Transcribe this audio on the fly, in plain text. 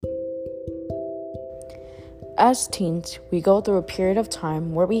As teens, we go through a period of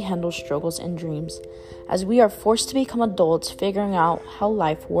time where we handle struggles and dreams, as we are forced to become adults figuring out how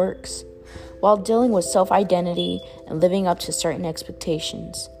life works, while dealing with self-identity and living up to certain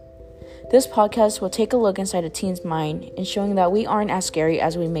expectations. This podcast will take a look inside a teen's mind and showing that we aren't as scary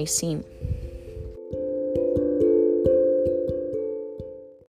as we may seem.